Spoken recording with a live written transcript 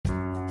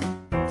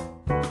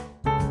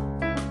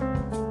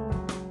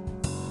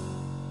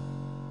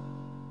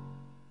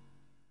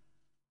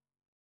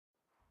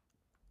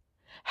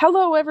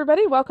Hello,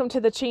 everybody. Welcome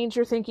to the Change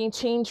Your Thinking,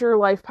 Change Your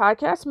Life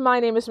podcast. My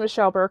name is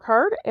Michelle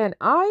Burkhardt, and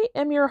I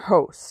am your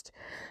host.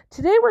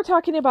 Today, we're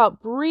talking about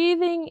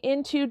breathing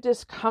into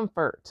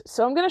discomfort.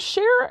 So I'm going to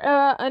share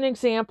an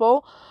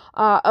example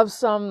of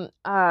some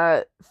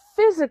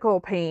physical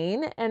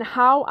pain and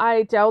how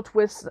I dealt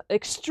with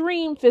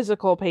extreme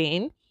physical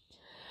pain,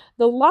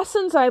 the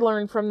lessons I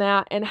learned from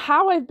that, and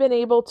how I've been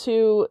able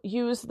to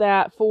use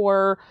that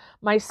for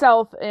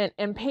myself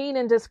and pain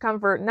and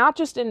discomfort, not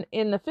just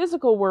in the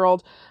physical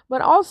world,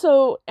 but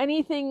also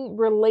anything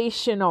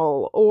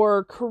relational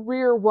or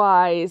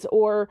career-wise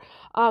or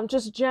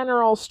just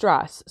general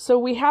stress. So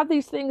we have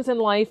these things in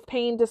life,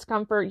 pain,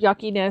 discomfort,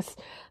 yuckiness,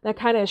 that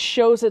kind of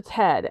shows its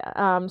head,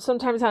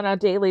 sometimes on a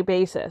daily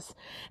basis.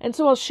 And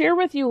so I'll share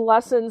with you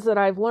lessons that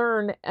I've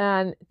learned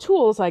and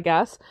tools, I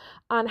guess,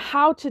 on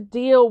how to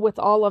deal with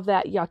all of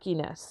that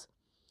yuckiness.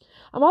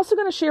 I'm also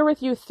going to share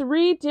with you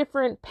 3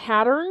 different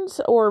patterns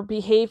or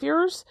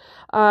behaviors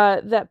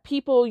that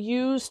people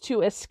use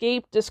to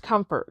escape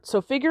discomfort.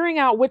 So figuring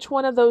out which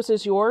one of those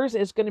is yours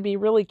is going to be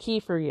really key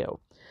for you.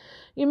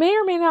 You may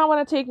or may not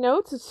want to take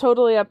notes. It's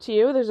totally up to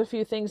you. There's a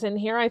few things in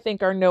here I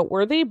think are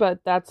noteworthy, but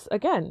that's,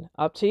 again,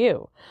 up to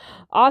you.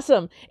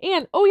 Awesome.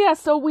 And,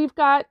 so we've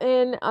got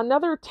in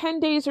another 10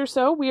 days or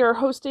so, we are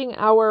hosting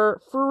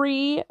our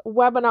free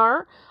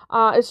webinar.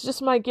 It's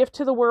just my gift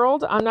to the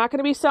world. I'm not going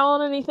to be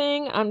selling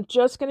anything. I'm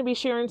just going to be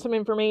sharing some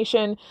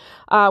information.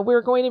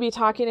 We're going to be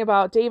talking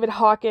about David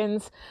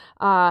Hawkins'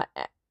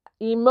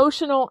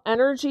 emotional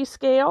energy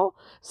scale.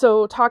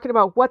 So talking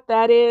about what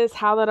that is,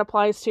 how that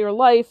applies to your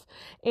life,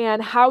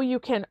 and how you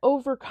can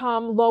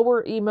overcome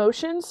lower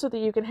emotions so that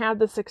you can have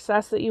the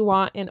success that you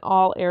want in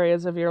all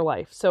areas of your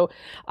life. So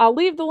I'll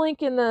leave the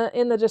link in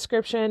the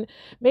description.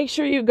 Make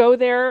sure you go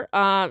there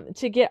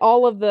to get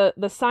all of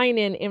the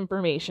sign-in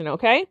information,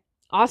 okay?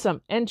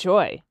 Awesome.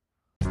 Enjoy.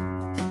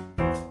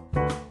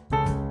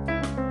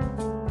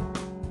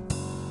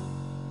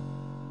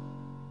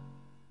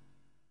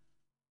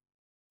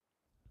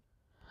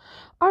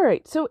 All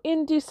right, so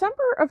in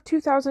December of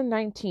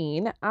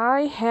 2019,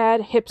 I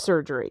had hip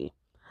surgery.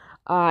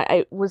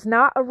 It was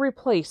not a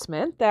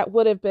replacement. That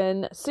would have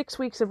been 6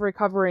 weeks of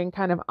recovering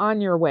kind of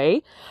on your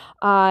way.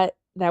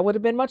 That would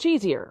have been much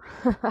easier.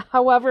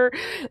 However,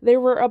 there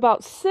were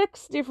about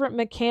 6 different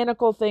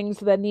mechanical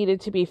things that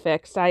needed to be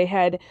fixed. It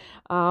had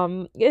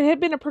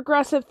been a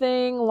progressive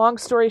thing. Long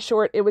story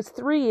short, it was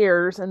 3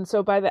 years. And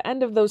so by the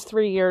end of those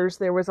 3 years,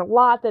 there was a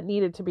lot that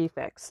needed to be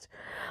fixed.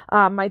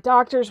 My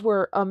doctors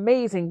were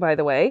amazing, by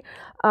the way.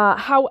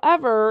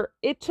 However,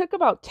 it took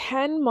about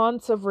 10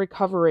 months of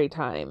recovery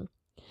time.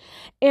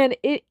 And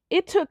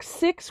it took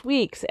 6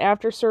 weeks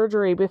after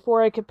surgery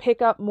before I could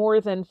pick up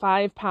more than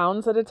 5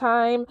 pounds at a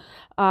time,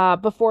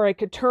 before I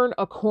could turn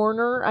a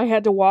corner. I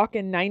had to walk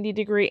in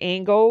 90-degree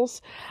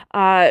angles,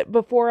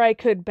 before I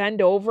could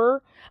bend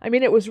over. I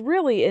mean, it was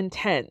really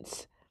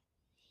intense.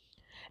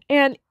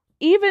 And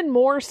even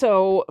more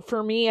so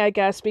for me, I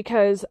guess,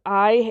 because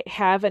I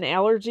have an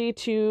allergy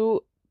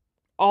to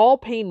all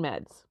pain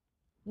meds.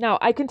 Now,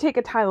 I can take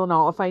a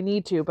Tylenol if I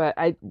need to, but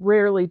I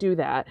rarely do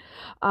that.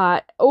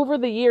 Over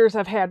the years,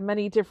 I've had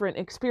many different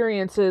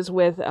experiences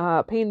with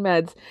pain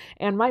meds,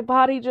 and my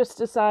body just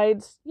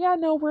decides, yeah,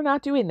 no, we're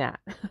not doing that.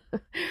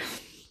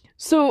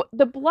 So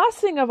the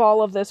blessing of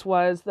all of this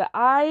was that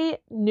I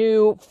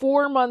knew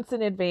 4 months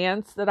in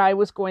advance that I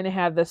was going to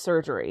have this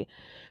surgery.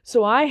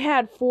 So I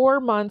had 4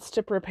 months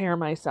to prepare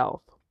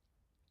myself.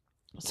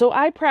 So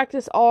I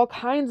practice all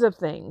kinds of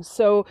things.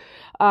 So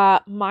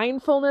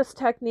mindfulness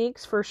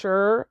techniques for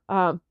sure,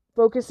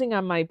 focusing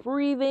on my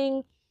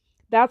breathing.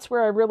 That's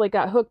where I really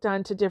got hooked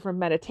on to different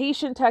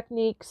meditation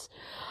techniques,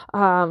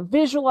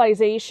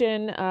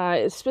 visualization,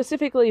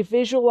 specifically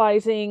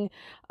visualizing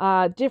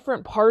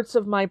different parts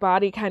of my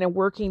body kind of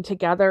working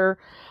together.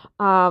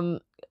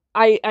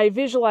 I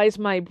visualize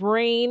my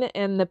brain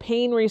and the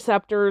pain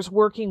receptors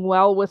working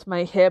well with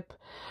my hip.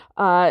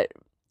 I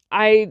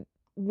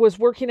was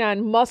working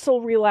on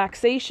muscle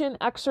relaxation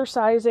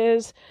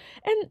exercises,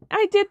 and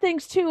I did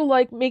things too,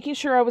 like making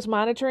sure I was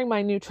monitoring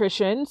my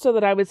nutrition so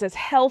that I was as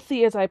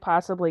healthy as I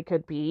possibly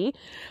could be.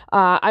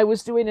 I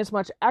was doing as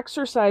much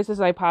exercise as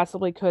I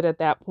possibly could at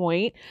that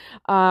point.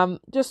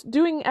 Just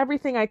doing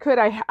everything I could.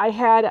 I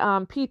had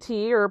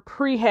PT or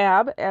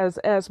prehab,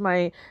 as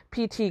my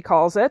PT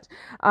calls it.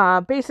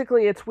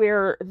 Basically, it's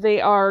where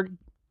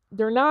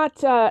they're not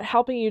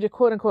helping you to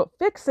quote unquote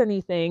fix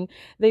anything.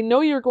 They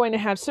know you're going to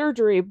have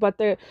surgery, but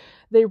they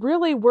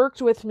really worked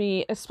with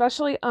me,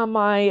 especially on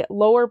my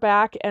lower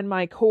back and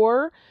my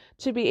core,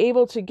 to be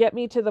able to get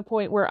me to the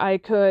point where I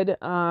could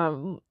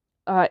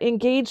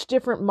engage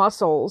different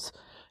muscles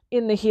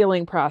in the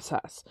healing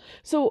process.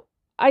 So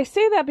I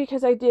say that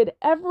because I did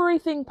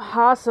everything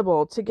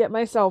possible to get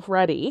myself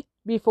ready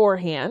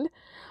beforehand.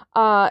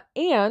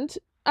 And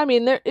I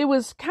mean, it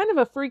was kind of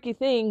a freaky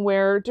thing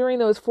where during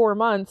those 4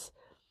 months,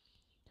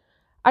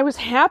 I was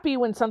happy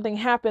when something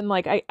happened,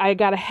 like I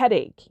got a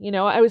headache.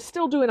 I was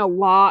still doing a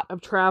lot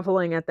of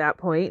traveling at that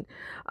point.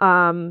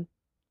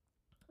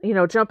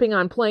 jumping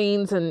on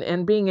planes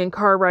and being in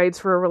car rides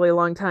for a really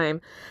long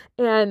time.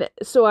 And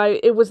so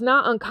it was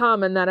not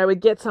uncommon that I would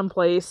get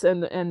someplace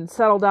and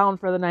settle down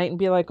for the night and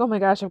be like, oh my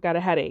gosh, I've got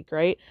a headache,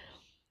 right?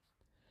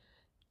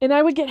 And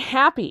I would get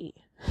happy.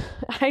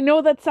 I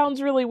know that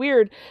sounds really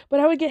weird,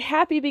 but I would get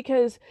happy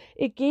because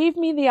it gave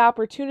me the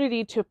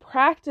opportunity to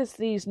practice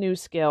these new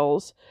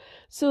skills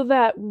so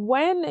that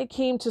when it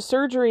came to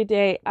surgery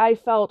day, I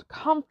felt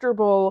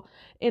comfortable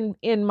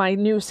in my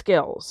new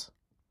skills.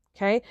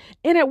 Okay.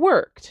 And it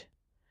worked.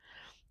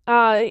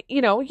 There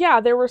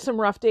were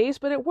some rough days,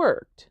 but it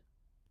worked.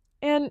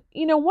 And,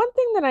 one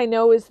thing that I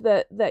know is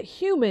that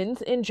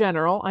humans in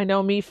general, I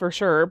know me for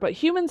sure, but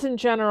humans in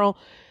general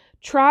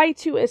try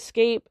to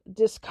escape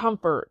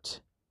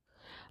discomfort.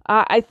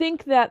 I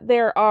think that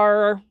there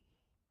are,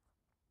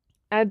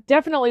 I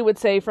definitely would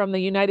say from the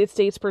United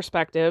States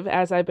perspective,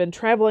 as I've been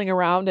traveling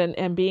around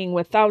and being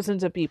with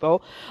thousands of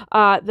people,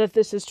 that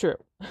this is true.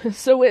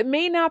 So it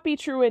may not be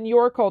true in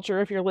your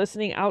culture if you're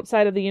listening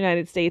outside of the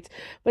United States,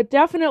 but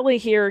definitely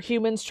here,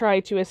 humans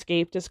try to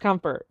escape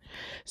discomfort.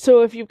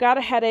 So if you've got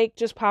a headache,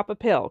 just pop a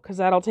pill because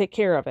that'll take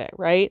care of it,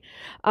 right?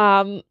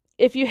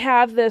 If you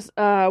have this,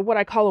 what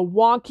I call a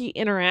wonky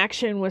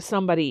interaction with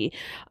somebody,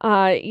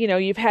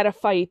 you've had a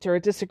fight or a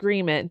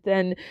disagreement,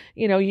 then,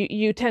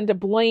 you tend to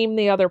blame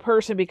the other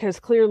person because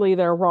clearly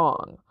they're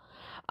wrong.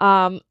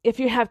 If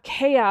you have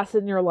chaos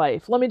in your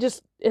life, let me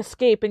just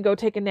escape and go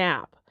take a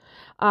nap.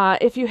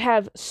 If you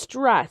have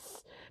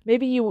stress,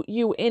 maybe you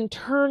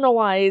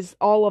internalize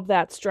all of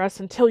that stress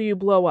until you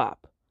blow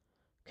up.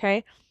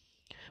 Okay.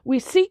 We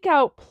seek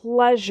out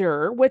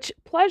pleasure,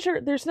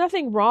 there's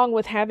nothing wrong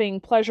with having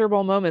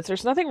pleasurable moments.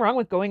 There's nothing wrong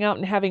with going out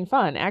and having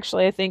fun.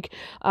 Actually, I think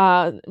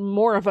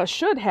more of us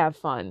should have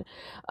fun.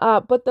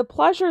 But the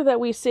pleasure that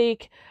we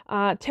seek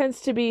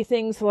tends to be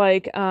things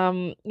like,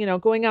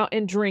 going out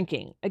and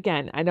drinking.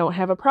 Again, I don't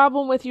have a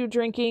problem with you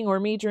drinking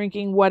or me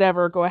drinking,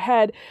 whatever, go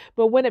ahead.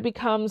 But when it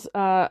becomes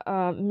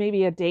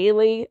maybe a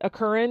daily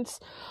occurrence,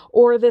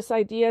 or this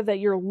idea that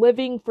you're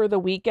living for the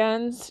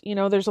weekends,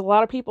 there's a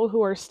lot of people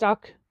who are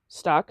stuck.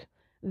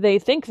 They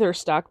think they're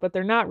stuck, but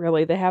they're not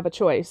really. They have a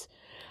choice.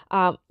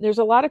 There's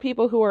a lot of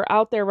people who are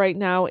out there right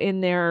now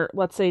in their,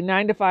 let's say,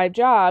 9-to-5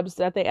 jobs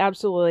that they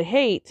absolutely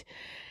hate.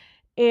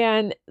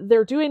 And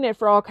they're doing it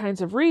for all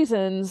kinds of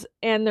reasons,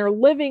 and they're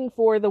living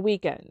for the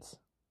weekends.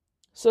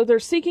 So they're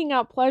seeking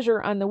out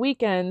pleasure on the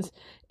weekends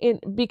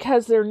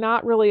because they're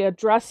not really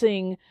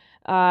addressing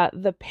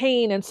the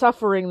pain and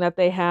suffering that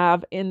they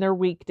have in their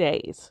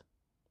weekdays.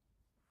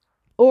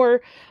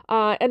 Or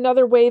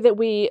another way that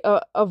we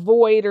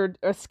avoid or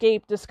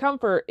escape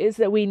discomfort is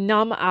that we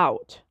numb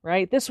out,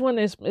 right? This one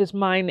is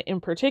mine in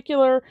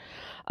particular.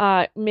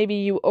 Maybe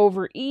you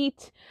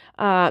overeat.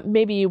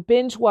 Maybe you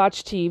binge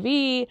watch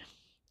TV.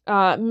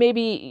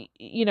 Maybe,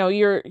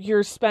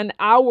 you're spend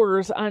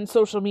hours on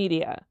social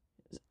media.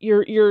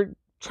 You're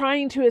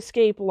trying to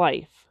escape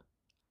life.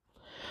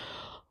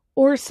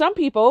 Or some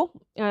people,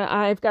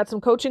 I've got some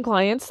coaching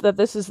clients that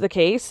this is the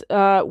case,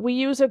 we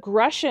use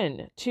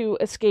aggression to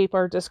escape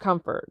our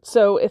discomfort.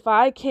 So if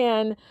I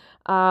can,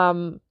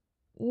 blame,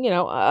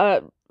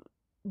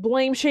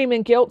 shame,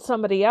 and guilt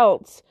somebody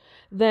else,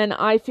 then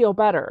I feel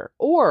better.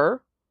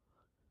 Or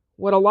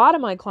what a lot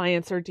of my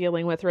clients are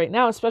dealing with right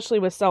now, especially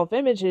with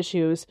self-image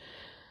issues,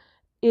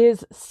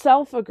 is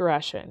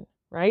self-aggression,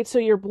 right? So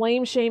you're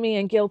blame, shaming,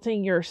 and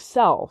guilting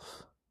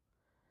yourself.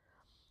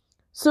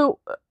 So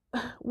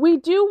we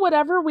do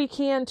whatever we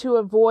can to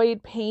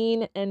avoid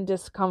pain and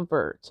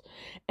discomfort.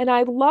 And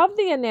I love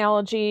the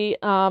analogy.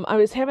 I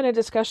was having a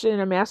discussion in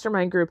a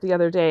mastermind group the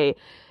other day,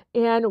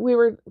 and we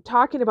were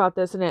talking about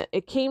this, and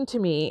it came to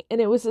me,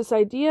 and it was this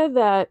idea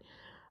that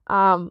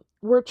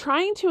we're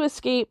trying to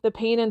escape the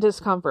pain and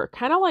discomfort,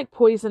 kind of like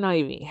poison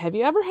ivy. Have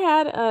you ever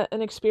had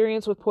an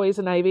experience with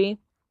poison ivy?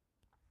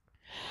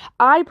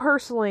 I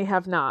personally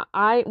have not.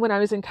 When I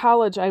was in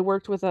college, I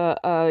worked with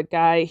a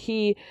guy.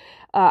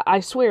 I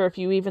swear, if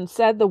you even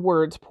said the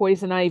words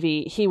poison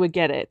ivy, he would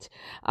get it.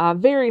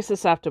 Very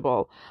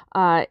susceptible.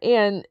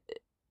 And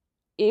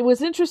it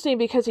was interesting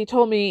because he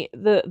told me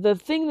the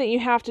thing that you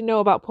have to know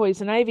about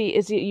poison ivy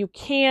is that you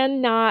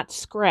cannot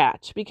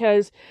scratch,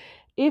 because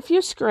if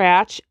you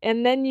scratch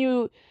and then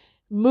you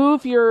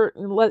move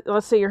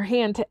let's say your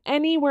hand to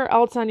anywhere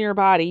else on your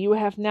body, you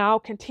have now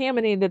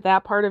contaminated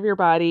that part of your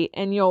body,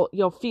 and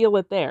you'll feel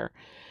it there.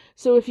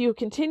 So if you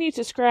continue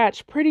to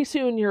scratch, pretty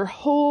soon your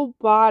whole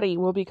body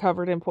will be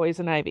covered in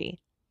poison ivy.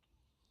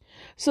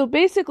 So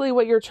basically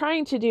what you're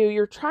trying to do,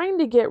 you're trying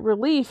to get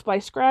relief by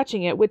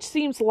scratching it, which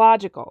seems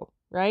logical,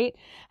 right?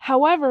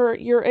 However,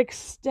 you're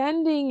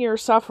extending your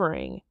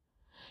suffering.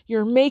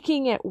 You're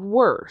making it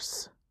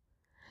worse.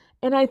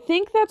 And I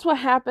think that's what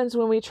happens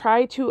when we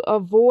try to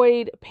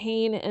avoid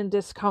pain and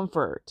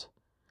discomfort.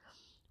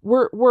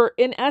 We're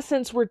in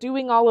essence, we're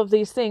doing all of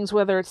these things,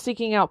 whether it's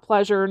seeking out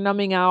pleasure,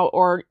 numbing out,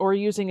 or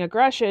using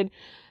aggression.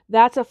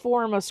 That's a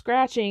form of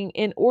scratching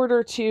in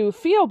order to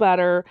feel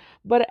better,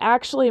 but it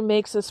actually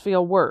makes us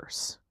feel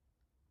worse.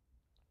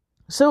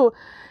 So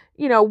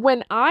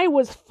when I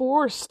was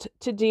forced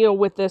to deal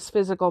with this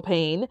physical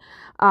pain,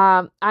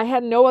 I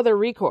had no other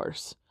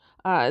recourse.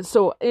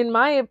 So in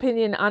my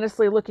opinion,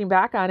 honestly, looking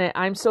back on it,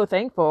 I'm so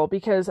thankful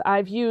because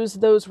I've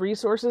used those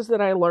resources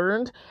that I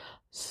learned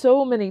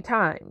so many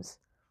times.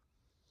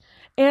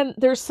 And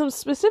there's some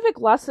specific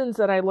lessons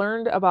that I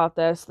learned about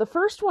this. The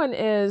first one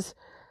is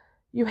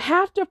you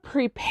have to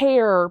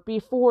prepare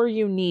before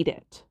you need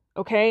it.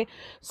 Okay.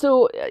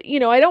 So,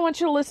 I don't want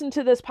you to listen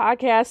to this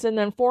podcast and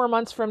then 4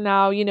 months from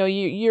now,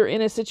 you're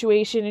in a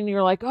situation and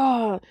you're like,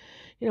 oh,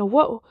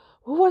 what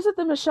was it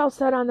that Michelle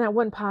said on that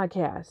one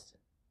podcast?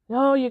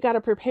 No, you got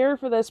to prepare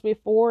for this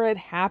before it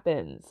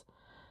happens.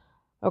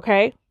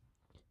 Okay.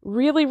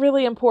 Really,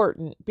 really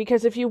important,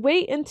 because if you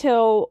wait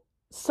until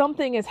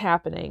something is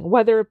happening,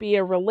 whether it be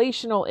a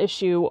relational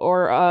issue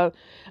or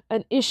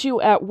an issue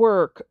at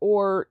work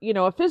or,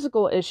 a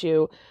physical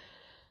issue,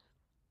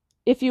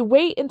 if you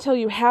wait until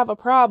you have a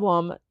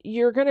problem,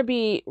 you're going to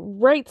be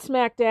right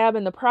smack dab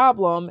in the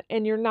problem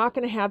and you're not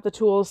going to have the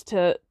tools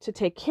to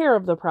take care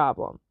of the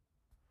problem.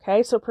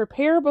 Okay, so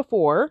prepare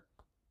before.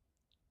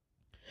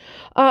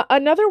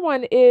 Another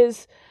one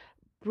is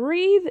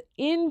breathe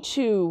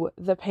into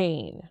the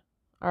pain.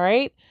 All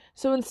right.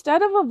 So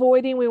instead of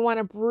avoiding, we want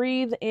to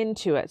breathe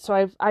into it.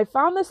 So I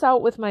found this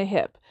out with my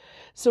hip.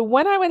 So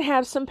when I would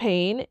have some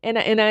pain, and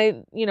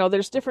I,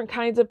 there's different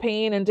kinds of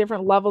pain and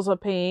different levels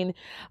of pain.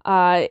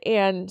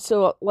 And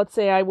so let's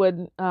say I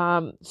would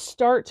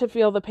start to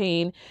feel the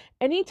pain.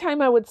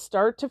 Anytime I would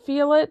start to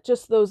feel it,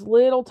 just those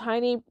little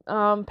tiny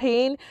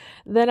pain,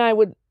 then I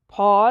would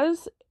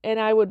pause and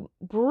I would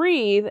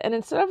breathe. And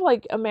instead of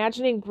like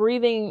imagining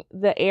breathing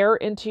the air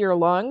into your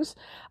lungs,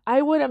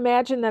 I would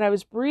imagine that I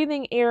was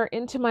breathing air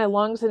into my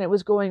lungs and it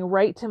was going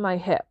right to my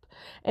hip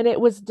and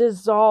it was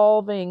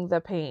dissolving the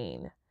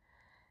pain.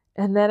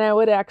 And then I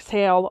would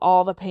exhale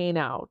all the pain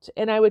out.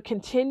 And I would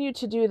continue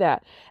to do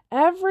that.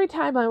 Every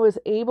time I was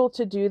able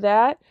to do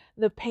that,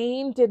 the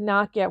pain did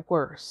not get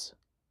worse.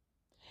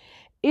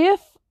 If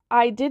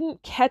I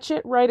didn't catch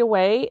it right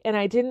away and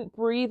I didn't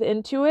breathe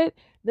into it,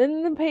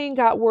 then the pain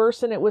got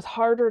worse and it was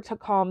harder to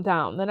calm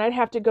down. Then I'd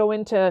have to go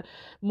into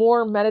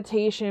more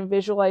meditation,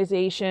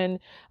 visualization.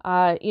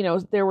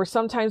 There were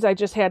sometimes I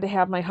just had to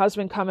have my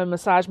husband come and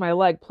massage my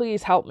leg.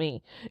 Please help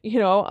me,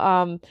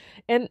 and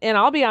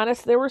I'll be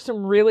honest, there were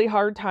some really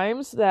hard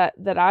times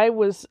that I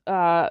was,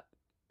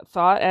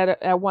 thought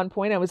at one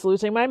point I was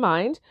losing my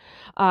mind.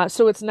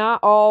 So it's not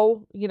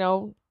all,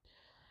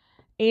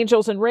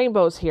 angels and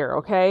rainbows here.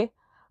 Okay.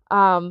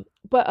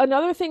 But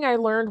another thing I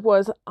learned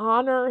was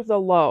honor the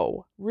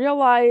low.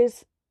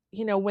 Realize,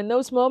 when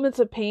those moments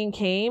of pain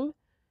came,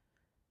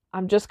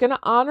 I'm just going to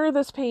honor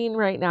this pain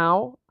right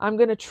now. I'm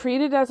going to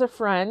treat it as a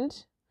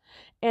friend.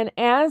 And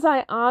as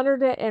I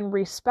honored it and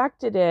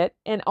respected it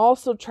and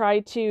also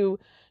tried to,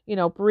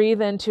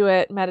 breathe into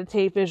it,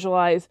 meditate,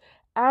 visualize,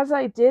 as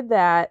I did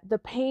that, the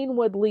pain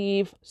would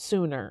leave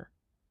sooner.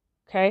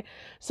 Okay.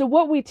 So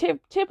what we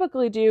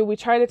typically do, we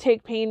try to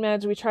take pain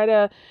meds. We try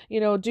to,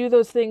 do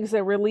those things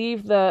that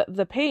relieve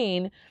the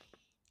pain.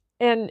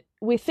 And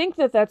we think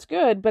that that's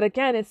good. But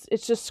again,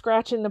 it's just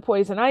scratching the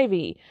poison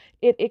ivy.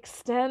 It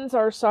extends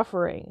our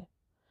suffering.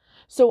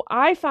 So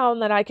I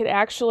found that I could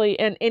actually,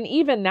 and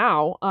even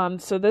now,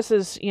 so this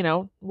is,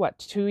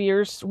 2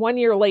 years, 1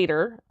 year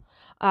later,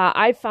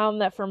 I found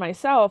that for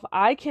myself,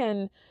 I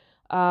can,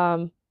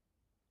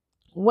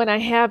 when I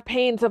have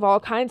pains of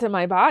all kinds in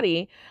my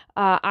body,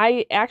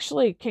 I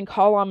actually can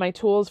call on my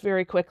tools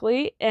very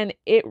quickly and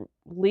it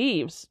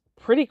leaves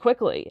pretty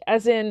quickly.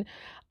 As in,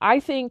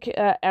 I think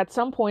at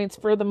some points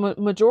for the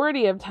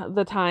majority of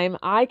the time,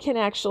 I can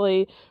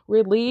actually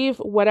relieve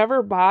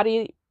whatever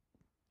body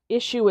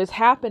issue is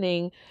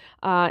happening.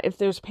 If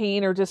there's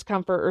pain or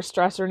discomfort or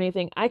stress or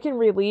anything, I can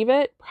relieve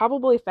it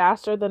probably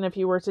faster than if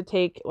you were to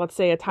take, let's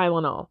say, a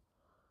Tylenol.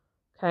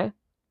 Okay.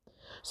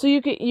 So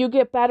you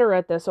get better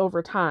at this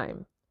over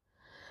time.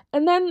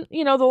 And then,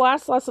 the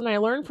last lesson I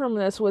learned from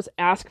this was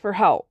ask for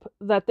help.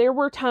 That there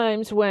were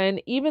times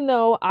when, even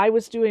though I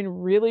was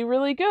doing really,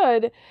 really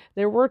good,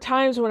 there were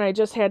times when I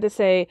just had to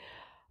say,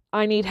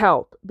 I need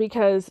help.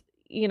 Because,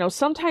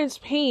 sometimes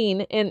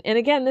pain, and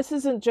again, this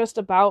isn't just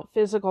about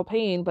physical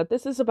pain, but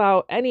this is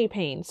about any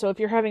pain. So if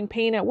you're having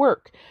pain at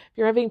work, if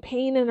you're having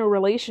pain in a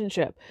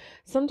relationship,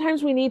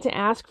 sometimes we need to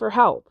ask for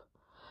help.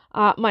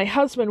 My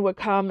husband would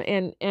come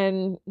and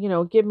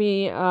give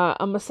me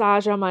a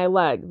massage on my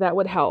leg. That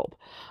would help.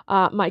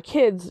 My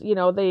kids,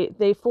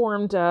 they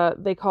formed,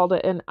 they called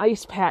it an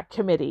ice pack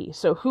committee.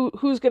 So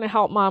who's going to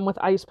help mom with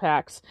ice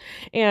packs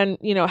and,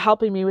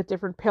 helping me with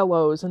different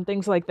pillows and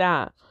things like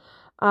that.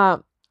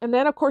 And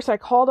then, of course, I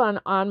called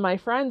on my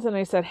friends and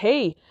I said,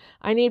 hey,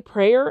 I need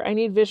prayer. I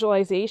need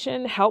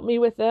visualization. Help me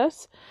with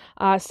this.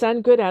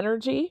 Send good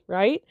energy,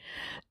 right?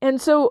 And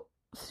so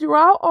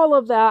throughout all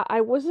of that,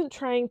 I wasn't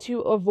trying to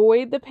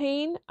avoid the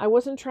pain. I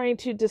wasn't trying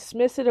to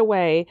dismiss it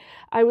away.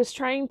 I was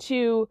trying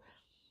to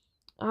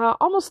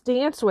almost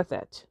dance with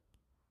it.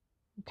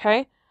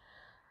 Okay.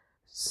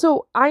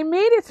 So I made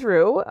it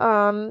through.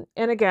 And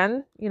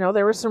again,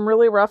 there were some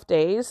really rough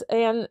days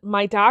and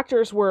my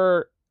doctors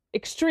were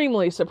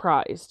extremely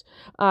surprised.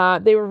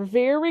 They were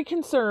very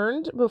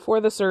concerned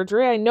before the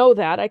surgery. I know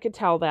that. I could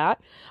tell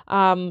that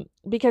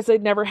because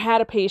they'd never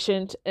had a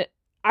patient.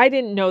 I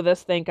didn't know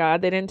this, thank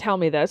God. They didn't tell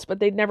me this, but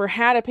they'd never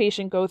had a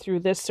patient go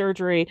through this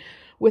surgery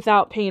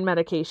without pain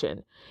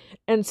medication.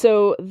 And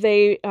so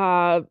they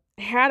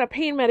had a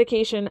pain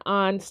medication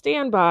on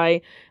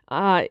standby.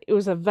 It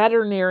was a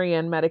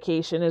veterinarian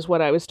medication is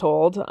what I was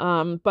told,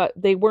 but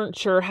they weren't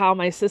sure how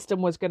my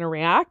system was going to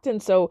react.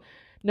 And so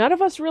none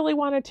of us really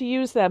wanted to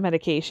use that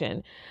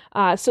medication.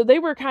 So they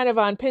were kind of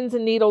on pins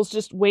and needles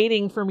just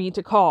waiting for me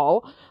to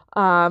call.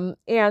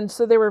 And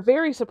so they were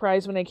very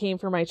surprised when I came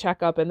for my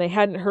checkup and they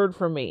hadn't heard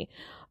from me,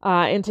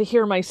 and to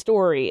hear my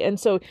story. And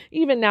so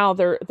even now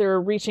they're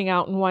reaching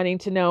out and wanting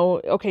to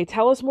know, okay,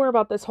 tell us more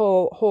about this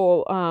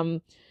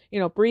whole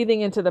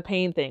breathing into the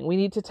pain thing. We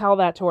need to tell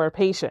that to our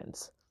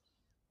patients.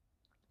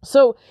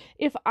 So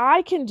if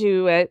I can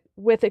do it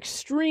with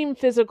extreme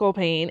physical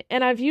pain,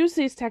 and I've used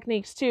these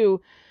techniques too,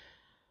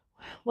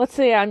 let's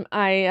say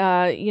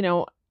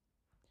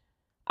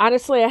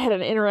honestly, I had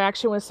an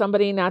interaction with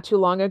somebody not too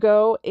long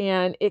ago,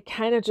 and it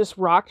kind of just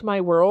rocked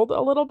my world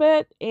a little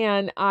bit.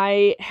 And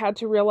I had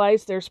to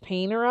realize there's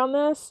pain around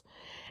this,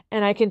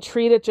 and I can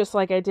treat it just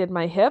like I did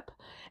my hip.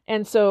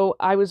 And so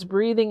I was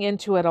breathing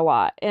into it a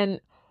lot.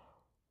 And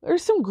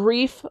there's some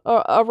grief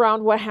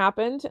around what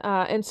happened.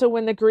 And so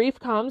when the grief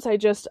comes, I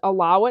just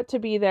allow it to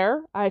be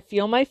there. I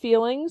feel my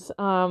feelings,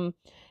 and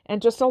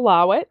just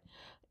allow it.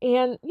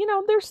 And,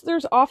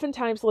 there's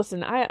oftentimes,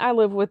 listen, I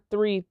live with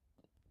 3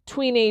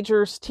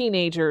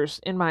 teenagers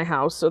in my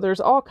house. So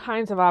there's all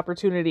kinds of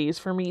opportunities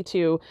for me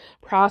to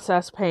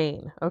process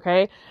pain.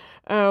 Okay.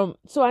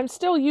 So I'm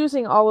still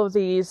using all of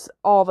these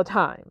all the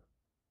time.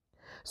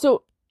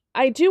 So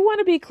I do want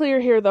to be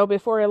clear here though,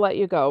 before I let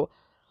you go.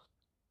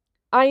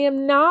 I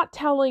am not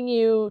telling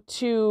you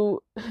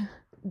to,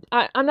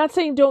 I'm not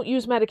saying don't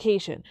use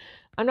medication.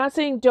 I'm not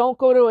saying don't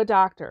go to a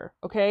doctor.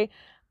 Okay.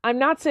 I'm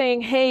not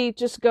saying, hey,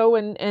 just go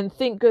and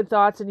think good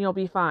thoughts and you'll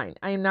be fine.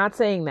 I am not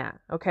saying that.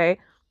 Okay.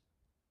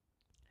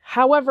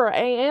 However, I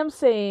am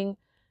saying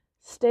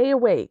stay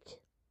awake,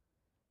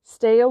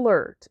 stay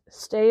alert,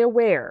 stay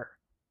aware,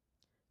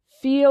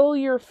 feel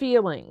your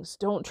feelings.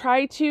 Don't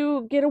try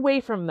to get away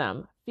from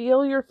them.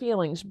 Feel your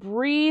feelings.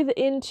 Breathe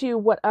into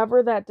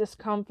whatever that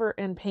discomfort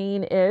and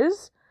pain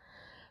is.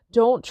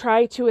 Don't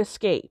try to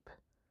escape.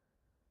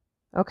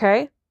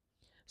 Okay?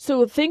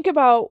 So think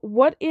about,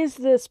 what is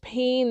this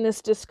pain,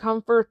 this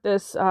discomfort,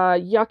 this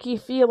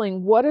yucky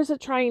feeling? What is it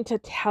trying to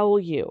tell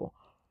you?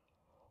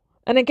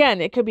 And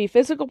again, it could be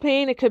physical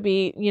pain. It could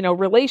be,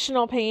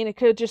 relational pain. It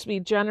could just be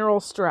general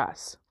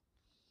stress.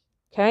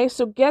 Okay?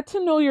 So get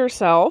to know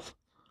yourself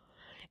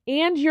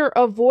and your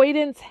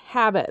avoidance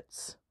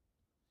habits.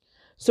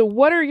 So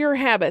what are your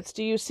habits?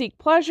 Do you seek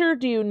pleasure?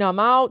 Do you numb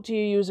out? Do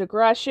you use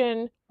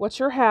aggression? What's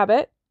your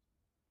habit?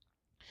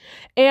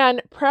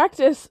 And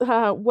practice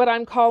what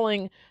I'm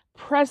calling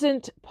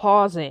present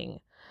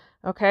pausing.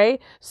 Okay?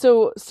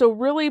 So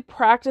really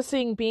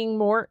practicing being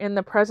more in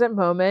the present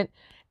moment,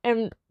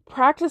 and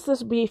practice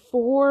this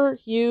before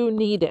you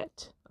need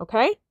it.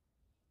 Okay?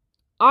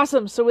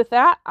 Awesome. So with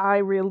that, I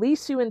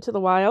release you into the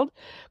wild.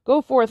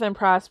 Go forth and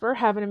prosper.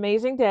 Have an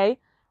amazing day.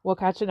 We'll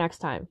catch you next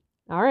time.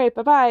 All right.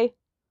 Bye-bye.